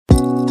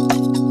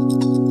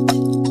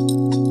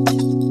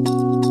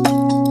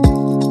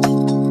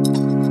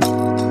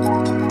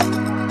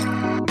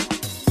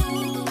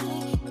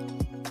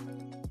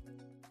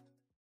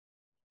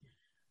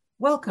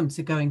Welcome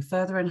to Going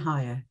Further and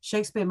Higher,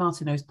 Shakespeare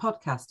Martineau's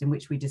podcast in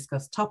which we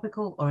discuss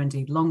topical or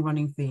indeed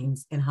long-running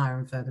themes in higher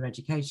and further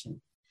education.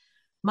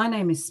 My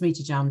name is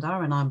Smita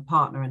Jamdar and I'm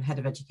partner and head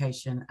of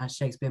education at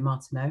Shakespeare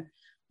Martineau.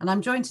 And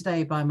I'm joined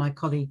today by my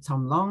colleague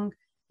Tom Long,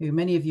 who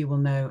many of you will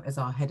know as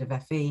our head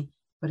of FE,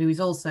 but who is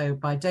also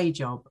by day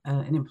job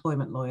an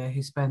employment lawyer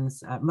who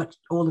spends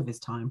all of his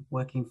time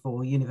working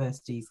for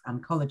universities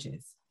and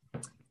colleges.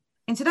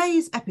 In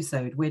today's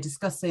episode, we're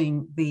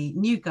discussing the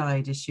new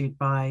guide issued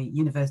by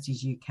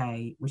Universities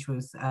UK, which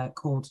was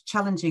called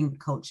Challenging the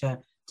Culture,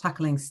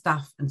 Tackling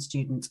Staff and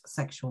Student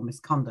Sexual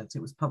Misconduct.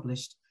 It was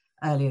published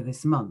earlier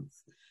this month.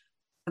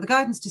 The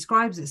guidance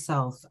describes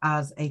itself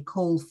as a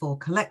call for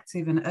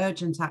collective and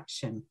urgent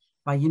action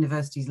by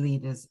universities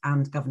leaders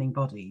and governing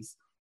bodies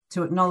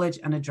to acknowledge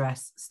and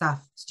address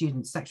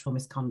staff-student sexual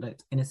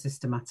misconduct in a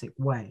systematic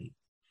way.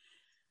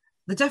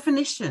 The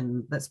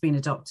definition that's been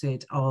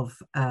adopted of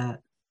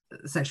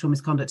sexual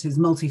misconduct is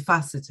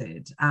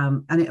multifaceted,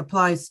 and it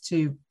applies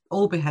to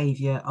all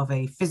behaviour of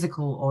a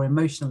physical or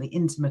emotionally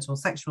intimate or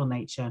sexual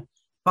nature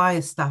by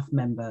a staff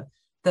member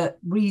that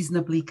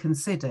reasonably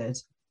considered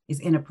is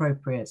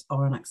inappropriate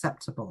or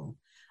unacceptable.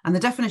 And the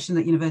definition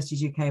that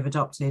Universities UK have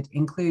adopted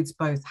includes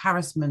both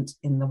harassment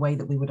in the way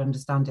that we would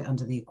understand it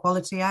under the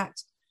Equality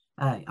Act,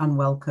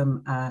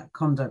 unwelcome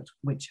conduct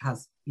which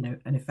has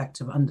an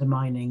effect of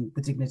undermining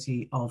the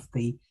dignity of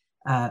the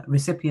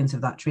recipient of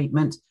that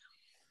treatment,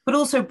 but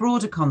also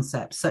broader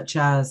concepts such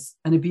as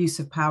an abuse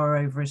of power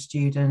over a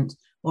student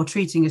or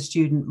treating a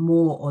student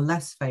more or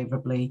less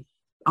favourably,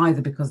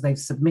 either because they've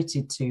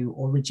submitted to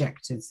or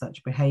rejected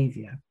such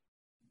behaviour.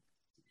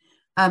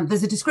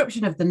 There's a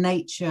description of the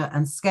nature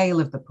and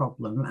scale of the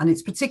problem, and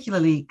it's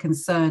particularly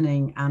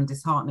concerning and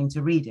disheartening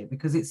to read it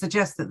because it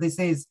suggests that this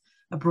is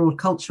a broad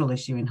cultural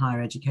issue in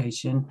higher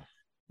education,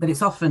 that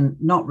it's often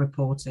not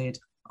reported,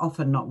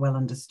 often not well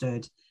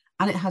understood,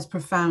 and it has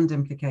profound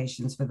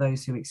implications for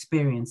those who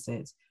experience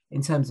it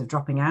in terms of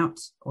dropping out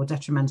or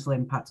detrimental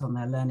impact on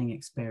their learning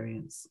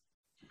experience.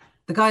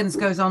 The guidance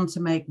goes on to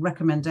make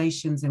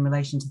recommendations in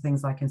relation to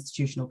things like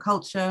institutional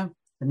culture,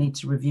 the need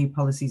to review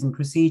policies and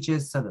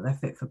procedures so that they're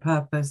fit for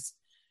purpose,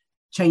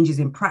 changes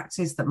in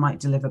practice that might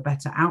deliver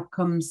better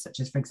outcomes,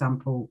 such as, for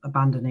example,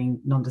 abandoning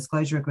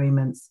non-disclosure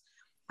agreements,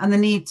 and the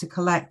need to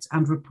collect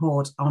and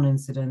report on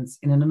incidents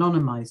in an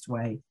anonymised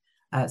way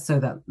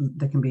so that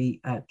there can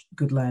be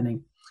good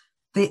learning.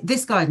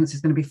 This guidance is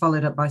going to be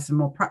followed up by some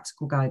more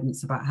practical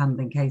guidance about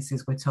handling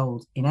cases, we're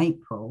told, in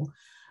April.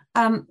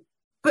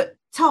 But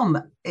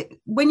Tom,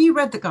 when you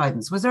read the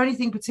guidance, was there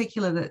anything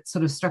particular that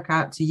sort of struck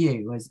out to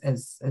you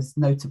as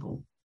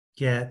notable?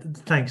 Yeah,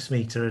 thanks,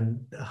 Smita,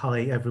 and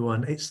hi,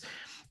 everyone. It's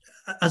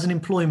as an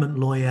employment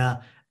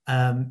lawyer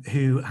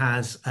who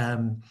has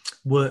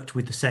worked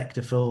with the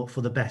sector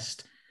for the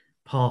best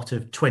part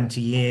of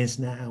 20 years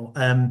now.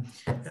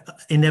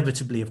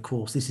 Inevitably, of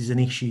course, this is an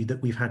issue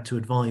that we've had to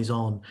advise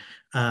on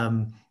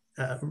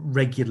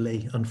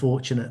regularly,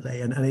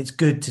 unfortunately, and it's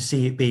good to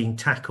see it being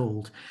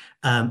tackled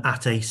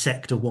at a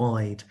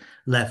sector-wide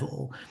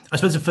level. I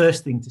suppose the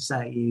first thing to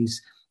say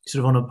is,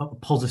 sort of on a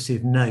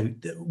positive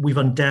note, that we've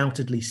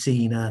undoubtedly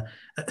seen a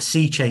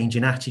sea change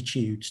in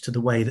attitudes to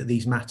the way that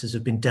these matters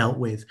have been dealt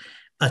with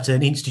at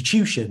an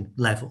institution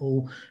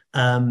level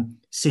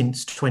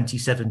since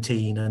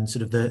 2017 and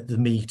sort of the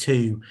Me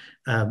Too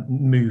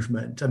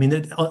movement. I mean,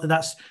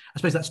 I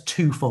suppose that's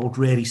twofold,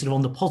 really. Sort of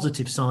on the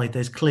positive side,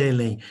 there's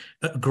clearly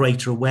a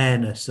greater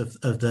awareness of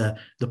the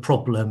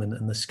problem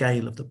and the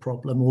scale of the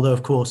problem. Although,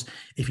 of course,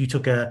 if you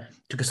took a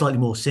slightly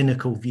more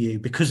cynical view,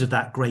 because of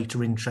that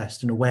greater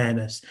interest and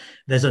awareness,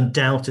 there's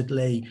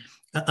undoubtedly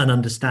an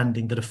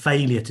understanding that a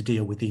failure to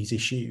deal with these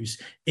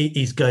issues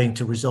is going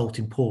to result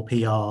in poor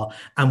PR,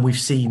 and we've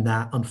seen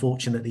that,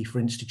 unfortunately, for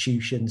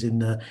institutions in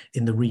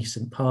the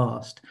recent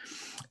past.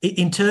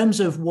 In terms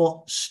of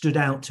what stood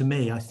out to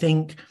me, I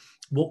think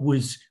what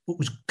was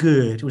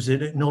good was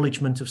an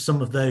acknowledgement of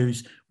some of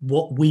those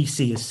what we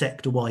see as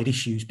sector-wide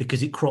issues,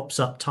 because it crops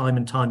up time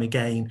and time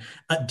again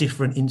at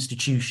different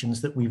institutions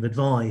that we've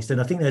advised.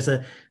 And I think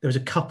there was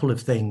a couple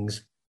of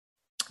things.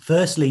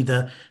 Firstly,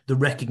 the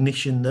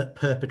recognition that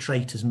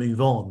perpetrators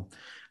move on,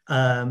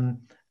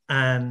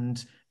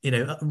 and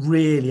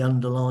really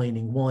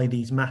underlining why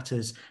these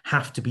matters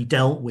have to be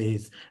dealt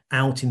with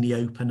out in the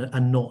open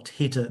and not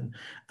hidden.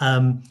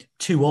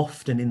 Too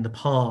often in the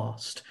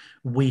past,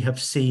 we have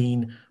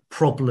seen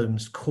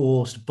problems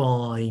caused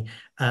by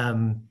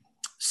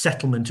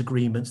settlement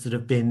agreements that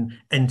have been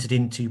entered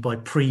into by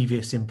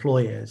previous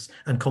employers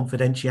and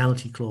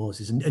confidentiality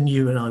clauses, and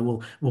you and I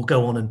will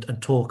go on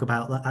and talk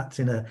about that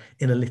in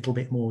a little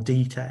bit more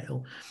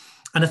detail.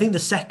 And I think the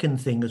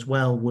second thing as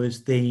well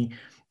was the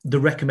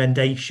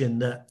recommendation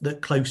that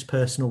close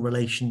personal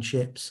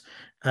relationships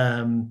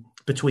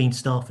between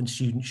staff and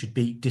students should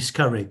be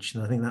discouraged,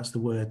 and I think that's the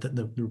word that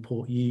the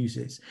report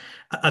uses.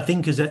 I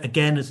think as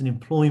an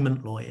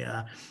employment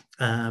lawyer,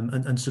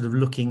 and sort of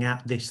looking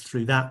at this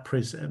through that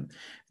prism,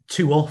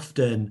 too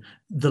often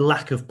the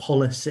lack of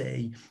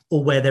policy,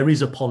 or where there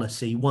is a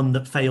policy, one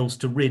that fails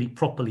to really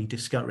properly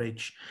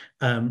discourage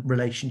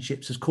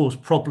relationships, has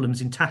caused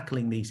problems in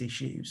tackling these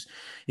issues.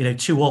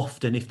 Too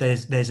often, if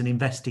there's an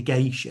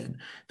investigation,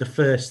 the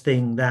first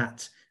thing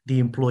that the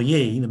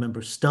employee, the member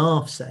of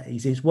staff,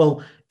 says is,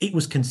 well, it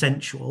was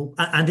consensual,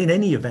 and in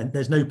any event,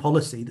 there's no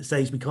policy that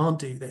says we can't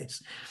do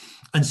this.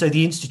 And so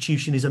the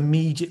institution is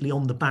immediately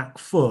on the back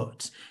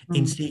foot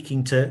in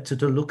seeking to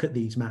look at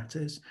these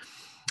matters.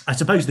 I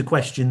suppose the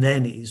question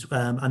then is,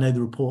 I know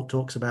the report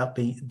talks about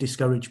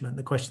discouragement.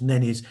 The question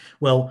then is,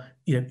 well,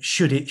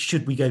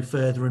 should we go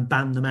further and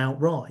ban them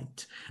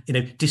outright?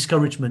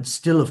 Discouragement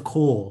still, of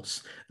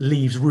course,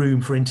 leaves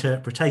room for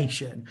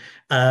interpretation,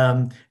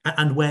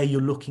 and where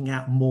you're looking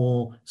at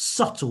more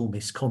subtle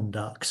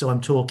misconduct. So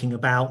I'm talking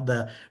about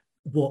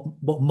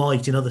what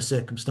might in other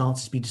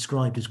circumstances be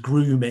described as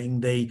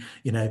grooming,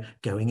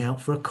 going out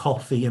for a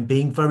coffee and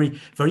being very,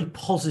 very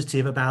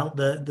positive about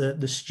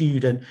the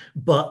student,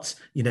 but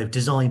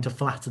designed to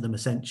flatter them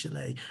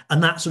essentially.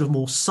 And that sort of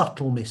more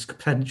subtle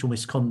potential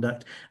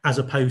misconduct, as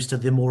opposed to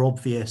the more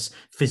obvious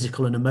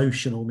physical and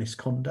emotional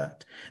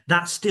misconduct,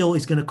 that still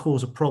is going to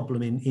cause a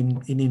problem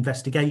in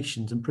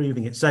investigations and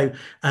proving it. So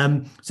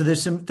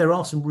there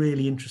are some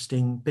really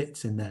interesting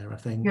bits in there, I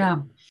think.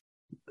 Yeah.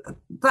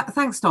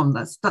 Thanks, Tom.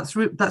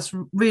 That's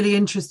really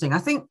interesting. I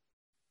think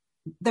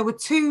there were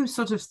two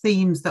sort of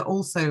themes that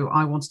also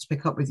I wanted to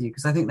pick up with you,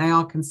 because I think they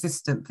are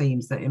consistent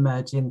themes that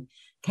emerge in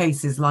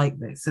cases like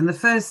this. And the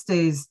first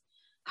is,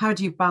 how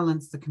do you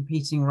balance the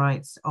competing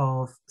rights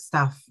of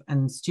staff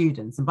and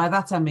students? And by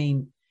that I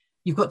mean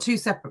you've got two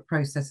separate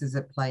processes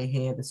at play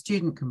here: the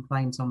student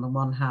complaint on the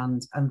one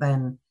hand, and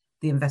then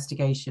the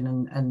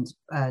investigation and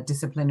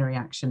disciplinary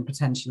action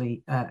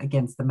potentially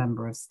against the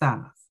member of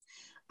staff.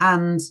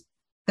 And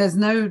there's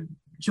no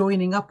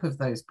joining up of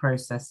those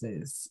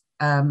processes.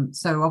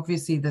 So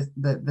obviously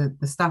the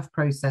staff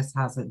process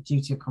has a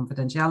duty of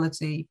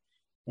confidentiality.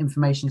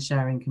 Information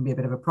sharing can be a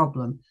bit of a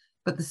problem.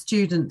 But the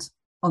student,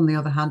 on the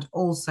other hand,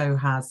 also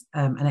has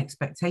an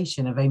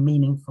expectation of a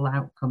meaningful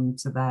outcome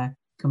to their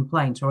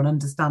complaint, or an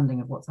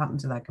understanding of what's happened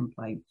to their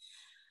complaint.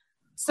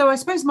 So I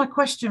suppose my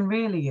question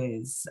really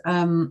is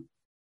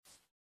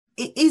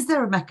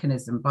there a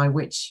mechanism by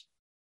which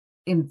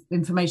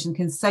information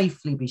can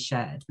safely be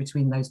shared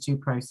between those two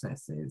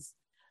processes?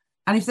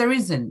 And if there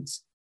isn't,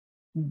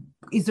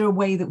 is there a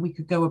way that we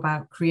could go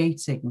about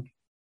creating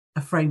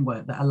a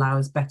framework that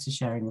allows better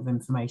sharing of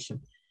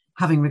information,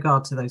 having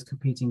regard to those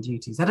competing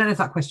duties? I don't know if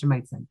that question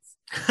made sense.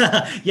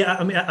 Yeah,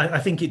 I mean, I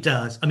think it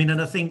does. I mean,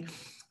 and I think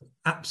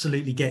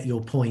absolutely get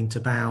your point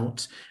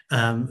about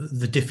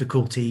the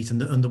difficulties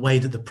and the way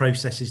that the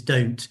processes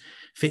don't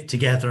fit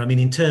together. I mean,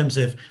 in terms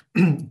of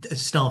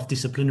staff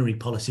disciplinary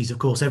policies, of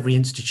course, every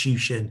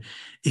institution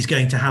is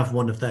going to have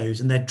one of those,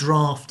 and they're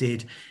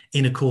drafted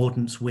in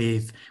accordance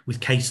with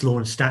case law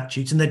and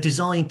statutes, and they're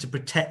designed to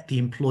protect the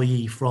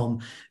employee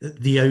from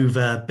the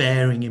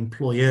overbearing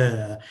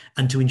employer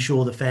and to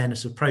ensure the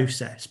fairness of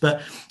process.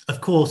 But of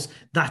course,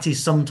 that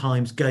is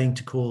sometimes going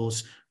to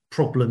cause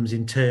problems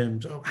in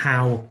terms of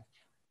how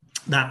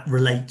that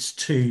relates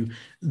to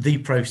the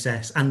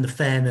process and the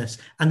fairness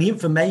and the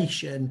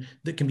information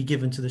that can be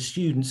given to the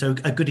student. So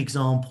a good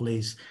example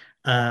is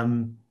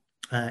the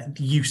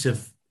use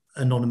of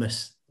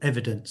anonymous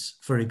evidence,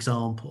 for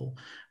example,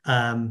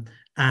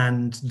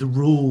 and the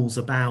rules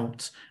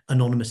about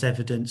anonymous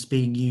evidence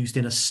being used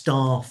in a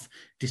staff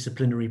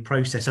disciplinary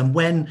process, and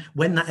when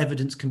that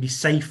evidence can be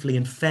safely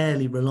and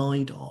fairly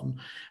relied on.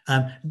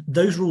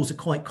 Those rules are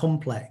quite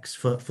complex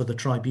for the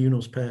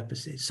tribunal's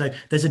purposes. So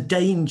there's a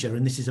danger,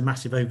 and this is a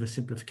massive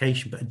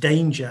oversimplification, but a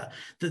danger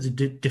that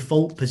the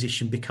default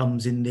position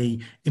becomes in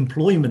the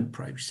employment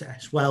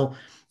process. Well,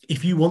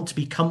 if you want to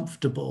be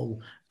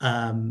comfortable,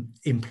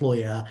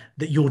 employer,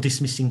 that you're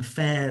dismissing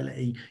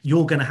fairly,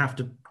 you're going to have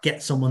to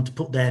get someone to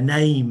put their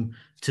name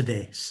to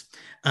this.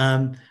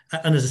 And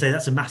as I say,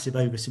 that's a massive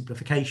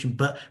oversimplification,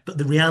 but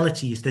the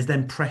reality is there's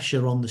then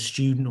pressure on the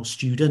student, or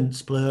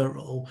students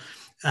plural,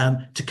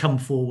 to come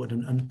forward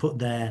and put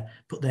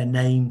their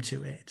name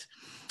to it.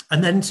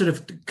 And then sort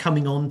of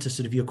coming on to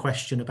sort of your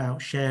question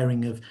about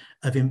sharing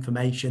of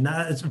information,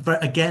 that's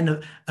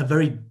again a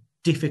very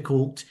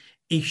difficult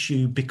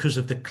issue because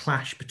of the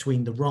clash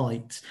between the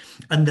rights,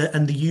 and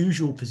the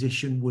usual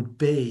position would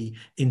be,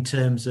 in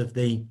terms of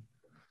the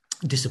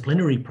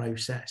disciplinary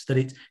process, that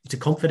it's a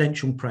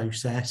confidential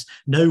process.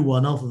 No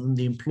one other than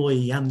the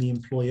employee and the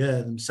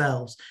employer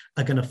themselves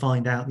are going to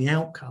find out the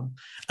outcome,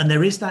 and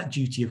there is that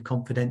duty of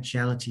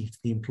confidentiality to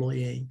the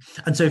employee.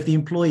 And so if the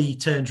employee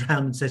turns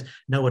around and says,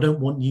 no, I don't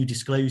want you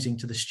disclosing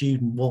to the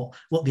student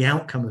what the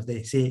outcome of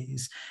this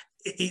is,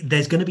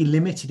 there's going to be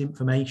limited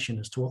information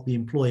as to what the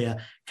employer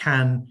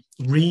can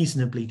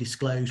reasonably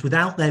disclose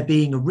without there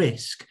being a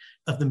risk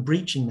of them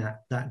breaching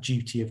that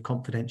duty of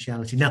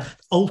confidentiality. Now,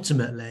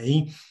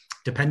 ultimately,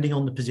 depending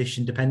on the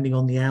position, depending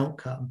on the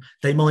outcome,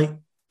 they might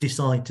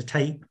decide to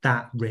take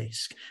that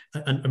risk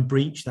and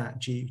breach that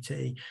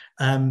duty.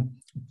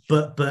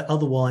 But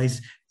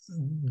otherwise,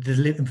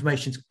 the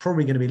information is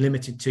probably going to be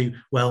limited to,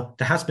 well,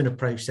 there has been a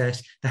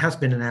process, there has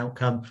been an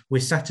outcome, we're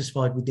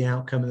satisfied with the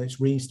outcome and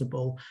it's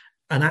reasonable.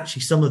 And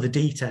actually some of the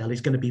detail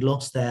is going to be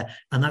lost there,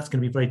 and that's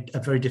going to be a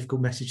very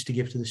difficult message to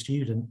give to the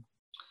student.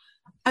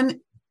 And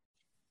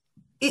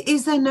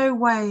is there no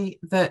way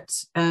that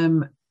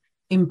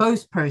in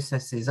both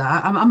processes,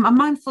 I'm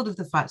mindful of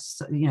the fact,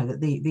 that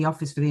the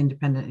Office for the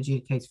Independent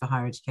Adjudicator for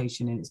Higher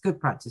Education, in its good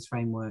practice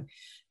framework,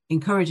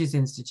 encourages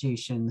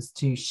institutions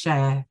to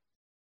share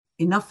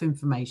enough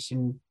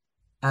information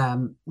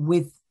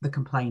with the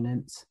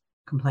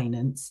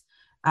complainants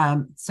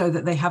so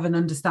that they have an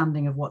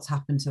understanding of what's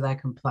happened to their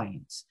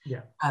complaint.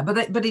 Yeah.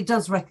 But it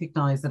does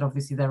recognise that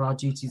obviously there are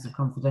duties of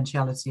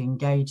confidentiality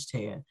engaged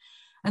here.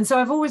 And so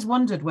I've always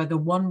wondered whether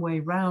one way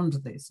round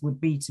this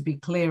would be to be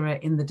clearer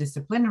in the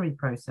disciplinary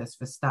process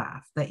for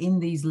staff, that in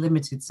these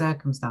limited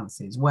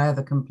circumstances where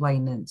the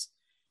complainant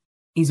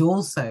is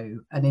also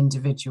an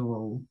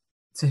individual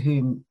to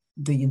whom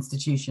the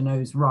institution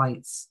owes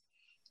rights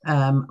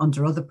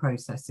under other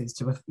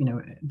processes,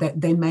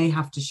 they may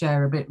have to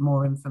share a bit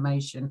more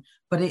information,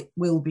 but it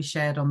will be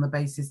shared on the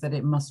basis that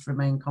it must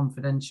remain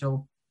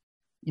confidential,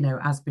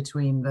 as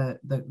between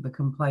the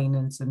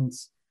complainant and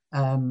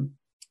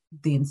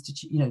the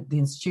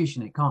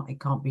institution. It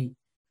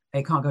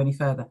can't go any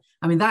further.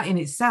 I mean, that in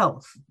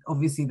itself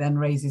obviously then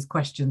raises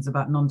questions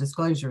about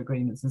non-disclosure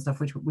agreements and stuff,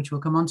 which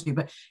we'll come on to.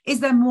 But is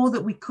there more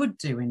that we could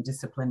do in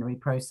disciplinary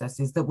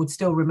processes that would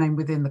still remain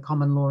within the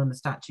common law and the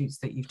statutes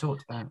that you've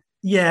talked about?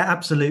 Yeah,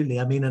 absolutely.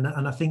 I mean, and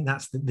I think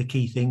that's the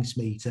key thing,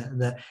 Smita,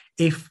 that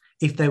if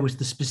there was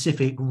the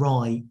specific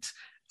right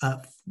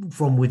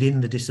from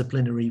within the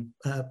disciplinary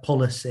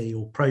policy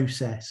or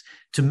process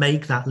to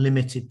make that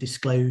limited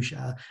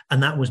disclosure,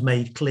 and that was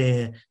made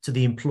clear to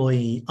the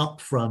employee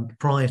upfront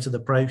prior to the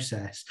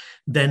process,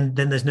 then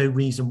there's no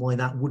reason why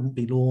that wouldn't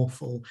be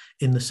lawful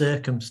in the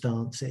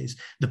circumstances.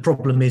 The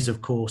problem is,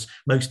 of course,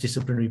 most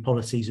disciplinary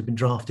policies have been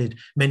drafted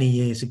many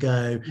years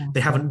ago. Yeah.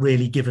 They haven't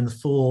really given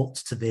thought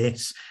to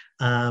this.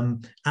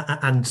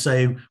 And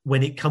so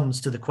when it comes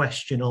to the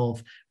question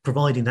of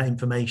providing that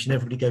information,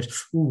 everybody goes,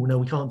 oh, no,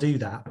 we can't do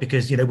that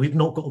because, we've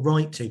not got a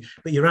right to.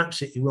 But you're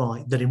absolutely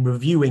right that in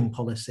reviewing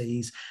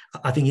policies,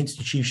 I think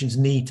institutions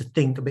need to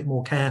think a bit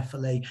more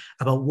carefully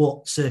about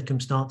what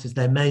circumstances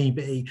there may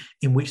be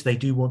in which they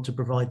do want to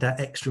provide that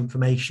extra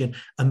information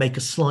and make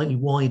a slightly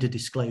wider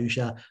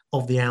disclosure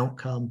of the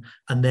outcome,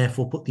 and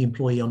therefore put the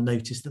employee on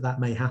notice that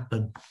may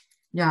happen.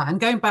 Yeah, and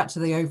going back to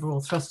the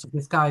overall thrust of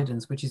this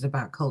guidance, which is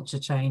about culture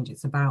change,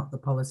 it's about the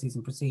policies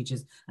and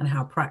procedures and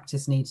how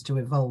practice needs to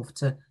evolve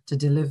to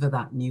deliver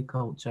that new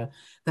culture,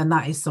 then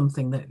that is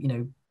something that,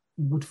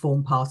 would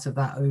form part of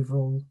that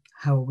overall,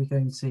 how are we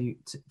going to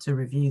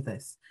review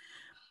this?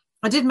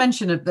 I did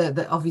mention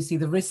that obviously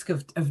the risk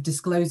of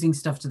disclosing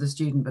stuff to the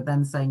student, but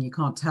then saying you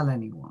can't tell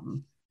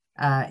anyone,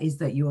 is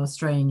that you are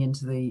straying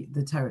into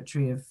the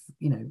territory of,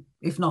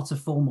 if not a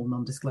formal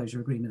non-disclosure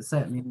agreement,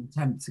 certainly an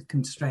attempt to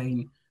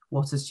constrain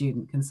what a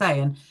student can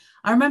say. And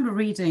I remember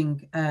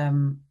reading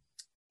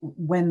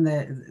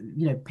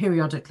when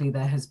periodically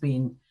there has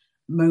been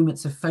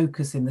moments of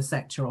focus in the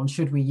sector on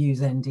should we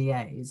use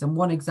NDAs. And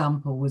one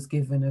example was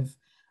given of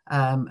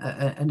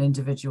an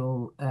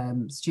individual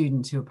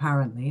student who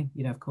apparently,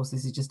 of course,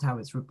 this is just how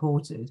it's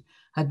reported,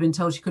 had been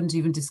told she couldn't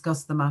even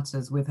discuss the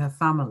matters with her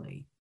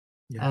family.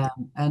 Yeah.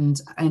 And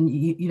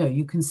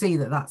you can see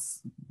that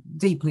that's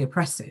deeply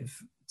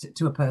oppressive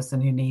to a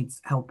person who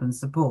needs help and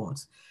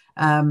support.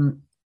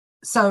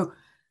 So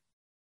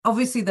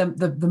obviously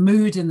the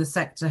mood in the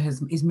sector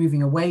is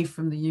moving away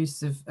from the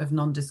use of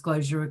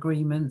non-disclosure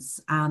agreements,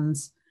 and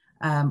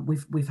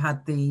we've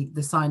had the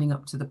signing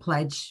up to the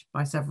pledge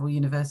by several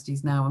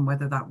universities now, and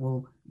whether that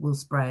will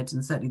spread,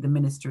 and certainly the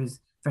minister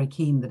is very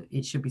keen that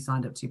it should be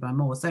signed up to by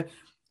more. So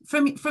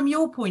from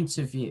your point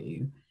of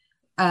view,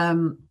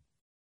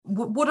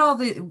 what are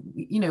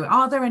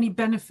are there any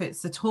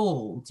benefits at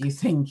all, do you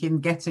think,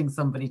 in getting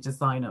somebody to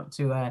sign up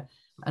to a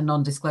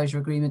non-disclosure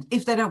agreement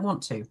if they don't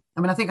want to?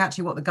 I mean, I think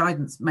actually what the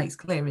guidance makes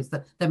clear is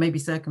that there may be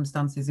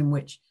circumstances in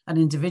which an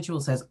individual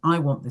says, I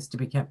want this to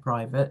be kept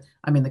private.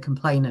 I mean, the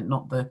complainant,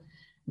 not the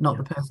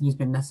person who's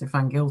been necessarily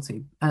found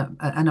guilty.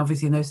 And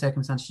obviously in those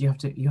circumstances, you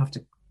have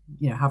to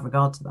have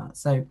regard to that.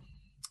 So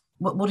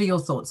what are your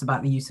thoughts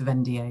about the use of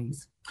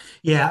NDAs?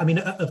 Yeah, I mean,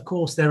 of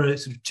course, there are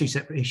sort of two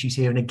separate issues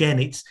here. And again,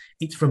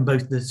 it's from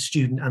both the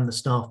student and the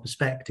staff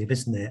perspective,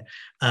 isn't it?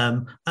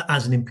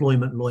 As an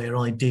employment lawyer,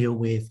 I deal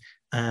with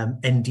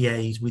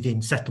NDAs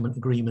within settlement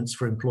agreements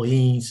for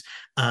employees,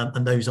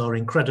 and those are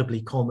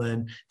incredibly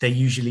common. They're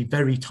usually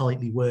very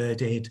tightly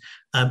worded,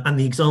 and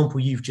the example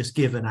you've just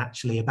given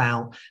actually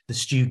about the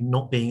student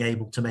not being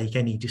able to make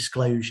any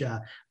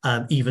disclosure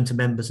even to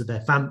members of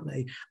their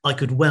family, I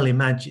could well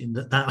imagine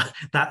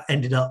that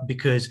ended up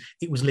because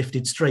it was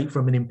lifted straight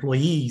from an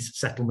employee's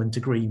settlement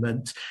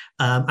agreement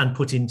and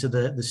put into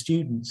the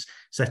student's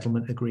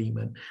settlement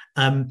agreement.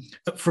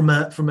 From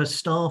a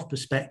staff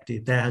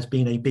perspective, there has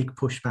been a big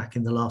pushback in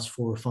in the last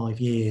 4 or 5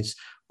 years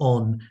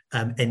on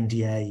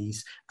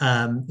NDAs.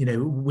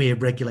 We're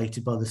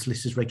regulated by the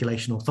Solicitors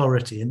Regulation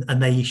Authority,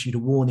 and they issued a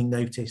warning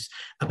notice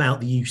about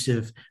the use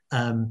of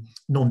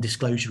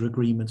non-disclosure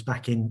agreements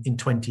back in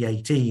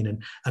 2018,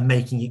 and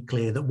making it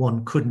clear that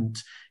one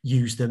couldn't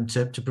use them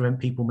to prevent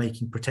people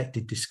making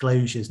protected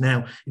disclosures.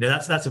 Now,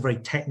 that's a very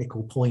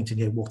technical point,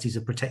 and what is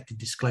a protected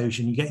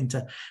disclosure? And you get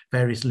into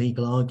various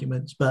legal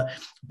arguments, but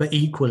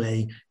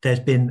equally, there's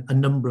been a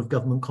number of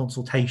government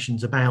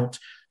consultations about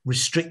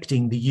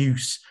restricting the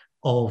use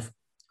of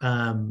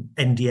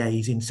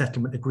NDAs in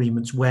settlement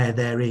agreements where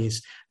there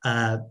is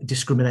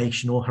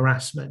discrimination or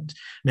harassment.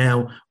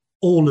 Now,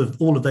 all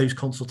of those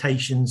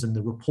consultations and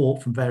the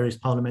report from various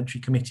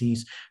parliamentary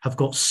committees have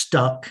got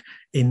stuck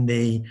in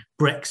the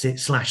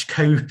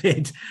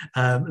Brexit/COVID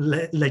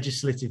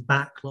legislative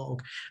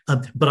backlog.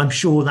 But I'm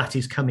sure that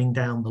is coming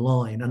down the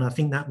line. And I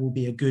think that will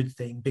be a good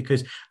thing,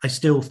 because I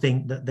still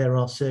think that there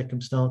are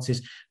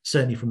circumstances,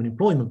 certainly from an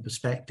employment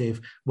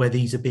perspective, where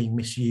these are being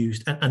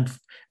misused, and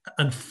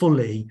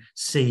fully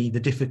see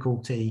the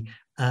difficulty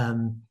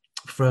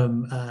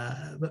from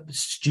a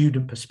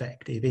student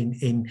perspective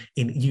in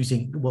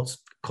using what's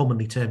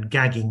commonly termed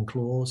gagging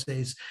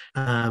clauses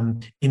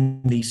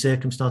in these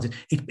circumstances.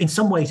 In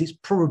some ways, it's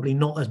probably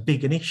not as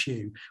big an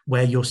issue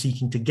where you're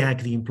seeking to gag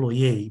the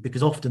employee,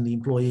 because often the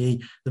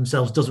employee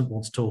themselves doesn't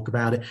want to talk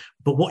about it.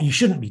 But what you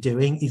shouldn't be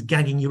doing is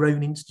gagging your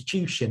own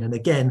institution. And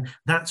again,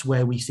 that's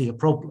where we see a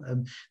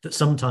problem, that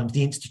sometimes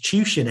the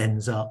institution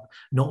ends up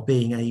not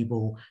being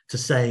able to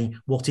say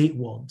what it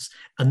wants.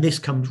 And this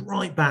comes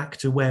right back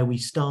to where we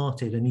started.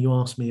 And you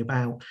asked me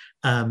about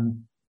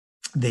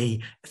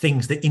the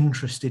things that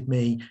interested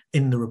me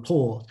in the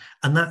report,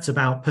 and that's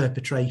about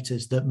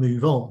perpetrators that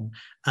move on,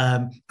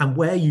 and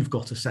where you've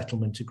got a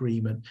settlement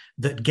agreement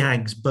that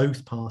gags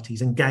both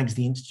parties and gags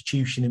the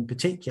institution in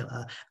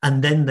particular,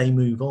 and then they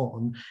move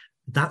on.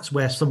 That's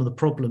where some of the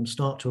problems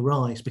start to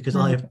arise, because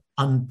I have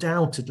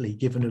undoubtedly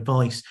given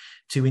advice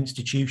to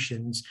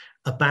institutions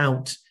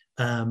about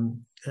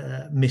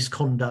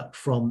misconduct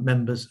from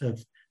members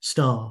of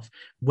staff,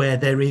 where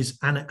there is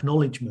an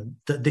acknowledgement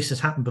that this has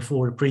happened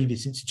before a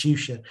previous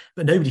institution,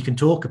 but nobody can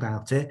talk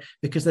about it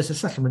because there's a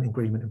settlement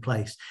agreement in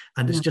place.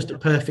 And it's just a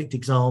perfect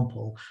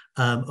example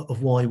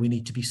of why we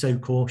need to be so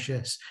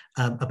cautious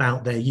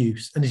about their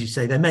use. And as you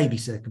say, there may be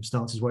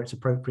circumstances where it's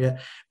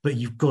appropriate, but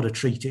you've got to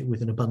treat it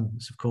with an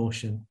abundance of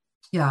caution.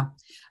 Yeah.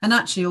 And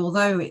actually,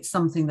 although it's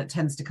something that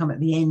tends to come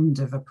at the end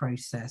of a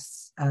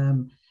process,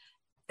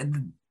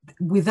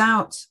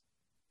 without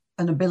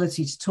an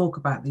ability to talk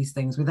about these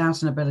things,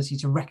 without an ability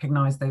to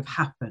recognise they've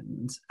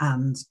happened,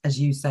 and, as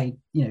you say,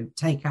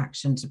 take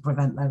action to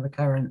prevent their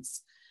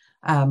recurrence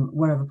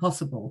wherever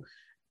possible,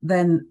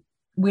 then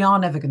we are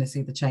never going to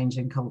see the change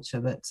in culture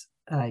that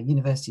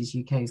Universities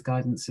UK's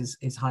guidance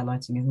is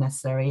highlighting is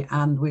necessary,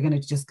 and we're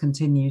going to just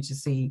continue to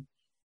see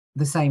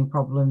the same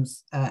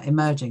problems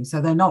emerging.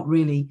 So they're not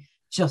really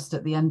just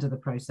at the end of the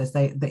process.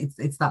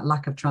 It's that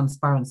lack of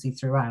transparency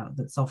throughout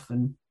that's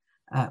often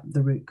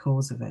the root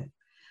cause of it.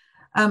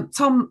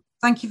 Tom,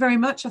 thank you very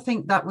much. I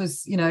think that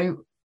was,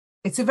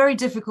 it's a very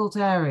difficult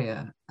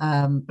area,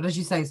 but as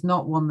you say, it's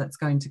not one that's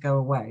going to go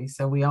away.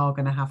 So we are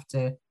going to have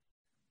to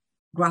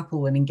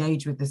grapple and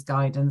engage with this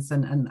guidance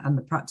and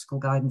the practical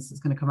guidance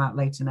that's going to come out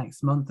later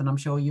next month. And I'm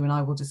sure you and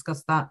I will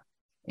discuss that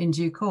in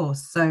due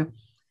course. So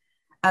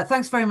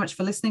thanks very much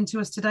for listening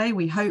to us today.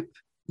 We hope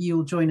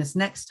you'll join us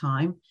next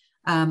time.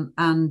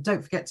 And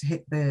don't forget to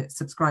hit the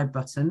subscribe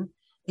button.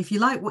 If you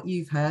like what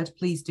you've heard,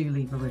 please do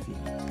leave a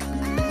review.